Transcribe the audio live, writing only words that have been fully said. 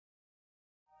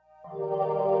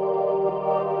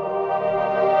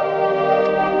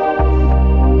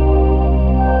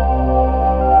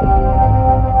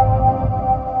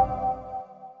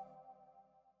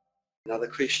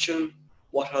question,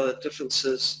 what are the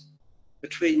differences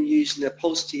between using a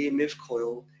pulsed EMF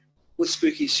coil with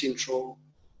Spooky Central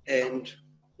and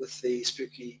with the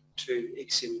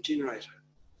Spooky2-xm generator?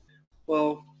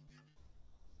 Well,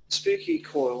 Spooky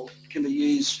coil can be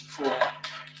used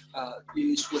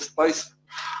with both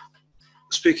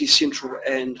Spooky Central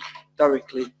and direct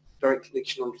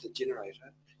connection onto the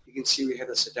generator. You can see we have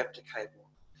this adapter cable,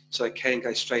 so it can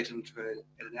go straight into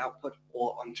an output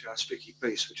or onto our Spooky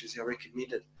boost, which is our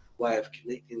recommended way of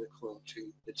connecting the coil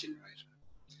to the generator.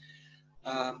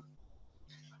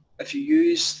 If you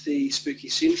use the Spooky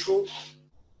Central,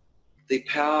 the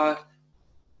power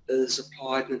is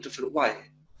applied in a different way.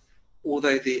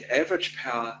 Although the average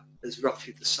power is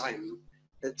roughly the same,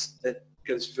 it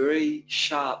gives very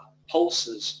sharp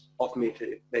pulses of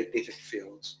magnetic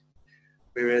fields.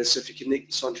 Whereas if you connect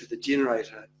this onto the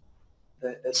generator,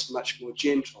 it's much more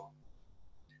gentle.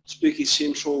 Spooky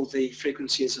Central, the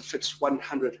frequency is a fixed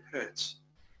 100 Hertz,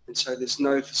 and so there's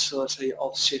no facility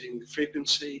of setting the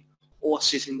frequency or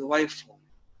setting the waveform.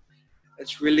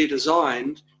 It's really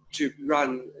designed to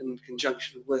run in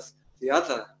conjunction with the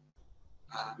other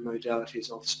modalities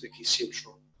of Spooky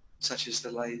Central, such as the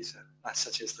laser,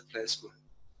 such as the plasma.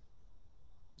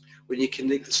 When you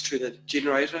connect this to the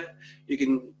generator, you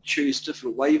can choose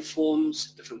different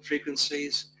waveforms, different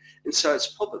frequencies, and so it's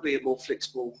probably a more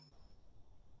flexible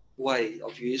way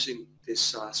of using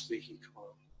this Spooky coil.